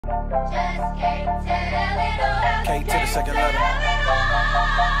K to the second letter.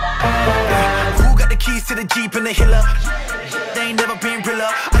 Who got the keys to the Jeep and the Hiller? They ain't never been realer.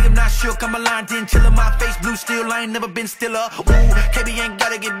 I am not shook, I'm aligned, didn't chiller. My face blue steel, I ain't never been stiller. Ooh, KB ain't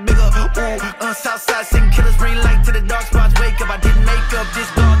gotta get bigger. Ooh, Southside sing killers, bring light to the dark spots. Wake up, I didn't make up this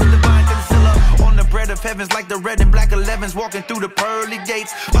God, the divine concealer. On the bread of heavens like the red and black 11s, walking through the pearly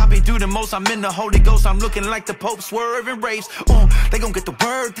gates. Bobby do the most, I'm in the Holy Ghost. I'm looking like the Pope swerving race. They gon' get the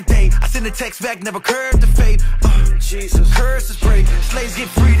word today. I send a text back, never curved the fate. Jesus, curses break, slaves get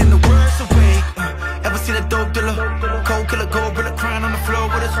freed and the words awake. Ever see that dope dealer? Cold killer, gold brother crying on the floor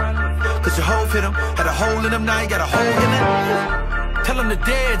with us. Cause your hoe hit him, had a hole in him, now you got a hole in it. Tell him the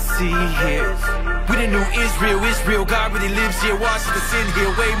Dead Sea here. We the new Israel, Israel, God really lives here. Watch the sin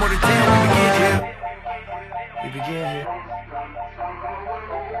here, way more than damn. We begin here. We begin here.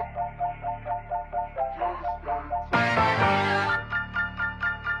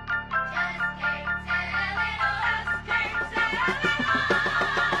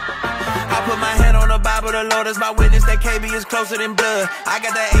 I put my hand on the Bible, the Lord is my witness that KB is closer than blood. I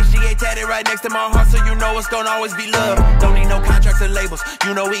got that HGA tatted right next to my heart, so you know it's gonna always be love. Don't need no contracts or labels,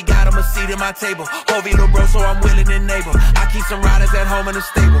 you know we got him a seat at my table. Hovey little bro, so I'm willing and able. I keep some riders at home in the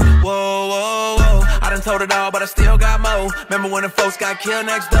stable. Whoa, whoa, whoa, I done told it all, but I still got more. Remember when the folks got killed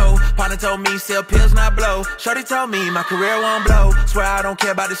next door? Partner told me sell pills, not blow. Shorty told me my career won't blow. Swear I don't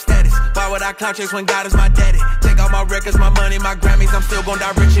care about the status. Why would I contracts when God is my daddy? Take all my records, my money, my Grammys, I'm still gon'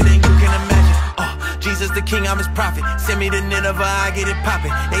 die richer than you can imagine. Jesus the king, I'm his prophet. Send me to Nineveh, I get it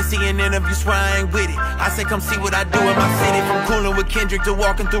poppin'. They see an interview, swear I ain't with it. I say come see what I do in my city. From coolin' with Kendrick to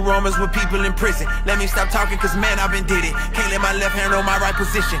walking through Romans with people in prison. Let me stop talking cause man, I been did it. Can't let my left hand on my right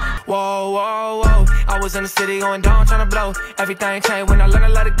position. Whoa, whoa, whoa, I was in the city going down tryna blow. Everything changed when I learned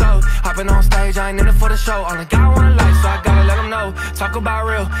to let it go. Hopping on stage, I ain't in it for the show. Only God wanna life, so I gotta let him know. Talk about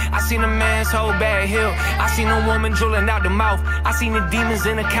real, I seen a man's whole bad hill. I seen a woman drooling out the mouth. I seen the demons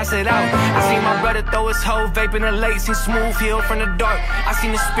in the cast it out. I seen my brother throw his whole vape in the lake. Seen smooth heal from the dark. I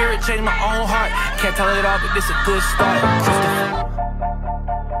seen the spirit change my own heart. Can't tell it all, but this a good start.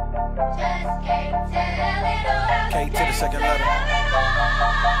 K to the second letter.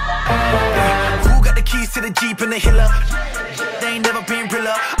 Who got the keys to the Jeep and the Hiller? They ain't never been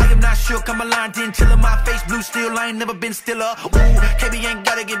realer. I am not shook, I'm aligned, didn't chiller. My face blue steel, I ain't never been stiller. Ooh, KB ain't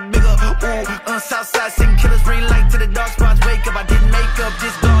gotta get bigger. Ooh, Southside sing killers, bring light to the dark spots. Wake up, I didn't make up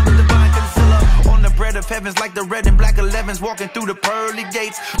this God, the divine concealer. On the bread of heavens like the red and black 11s, walking through the pearly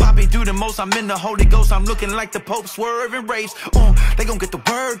gates. Bobby do the most, I'm in the Holy Ghost. I'm looking like the Pope swerving race. They gon' get the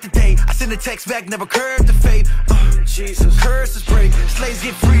word today. I send a text back, never curved the fate. Jesus, curses break, slaves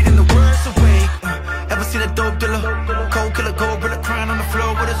get freed and the words awake. Ever see that dope dealer? Cold killer, gold brother crying on the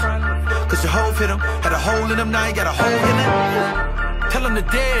floor with us. Cause your hoe hit him, had a hole in him, now you got a hole in it. Tell him the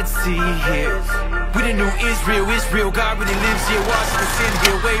Dead Sea here. We the new Israel, Israel, God really lives here. Watch the sin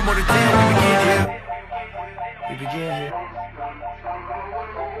here, way more than damn. We begin here. We begin here.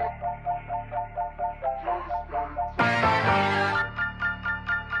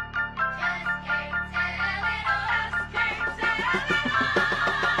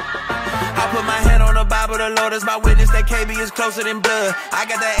 I put my hand on the Bible, the Lord is my witness that KB is closer than blood. I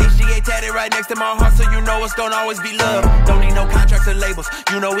got that HGA tatted right next to my heart, so you know it's gonna always be love. Don't need no contracts or labels,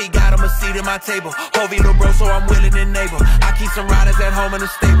 you know we got him a seat at my table. Hovey little bro, so I'm willing and able. I keep some riders at home in the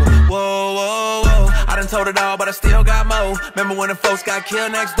stable. Whoa, whoa, whoa, I done told it all, but I still got more. Remember when the folks got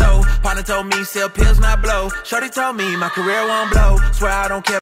killed next door? Partner told me sell pills, not blow. Shorty told me my career won't blow. Swear I don't care.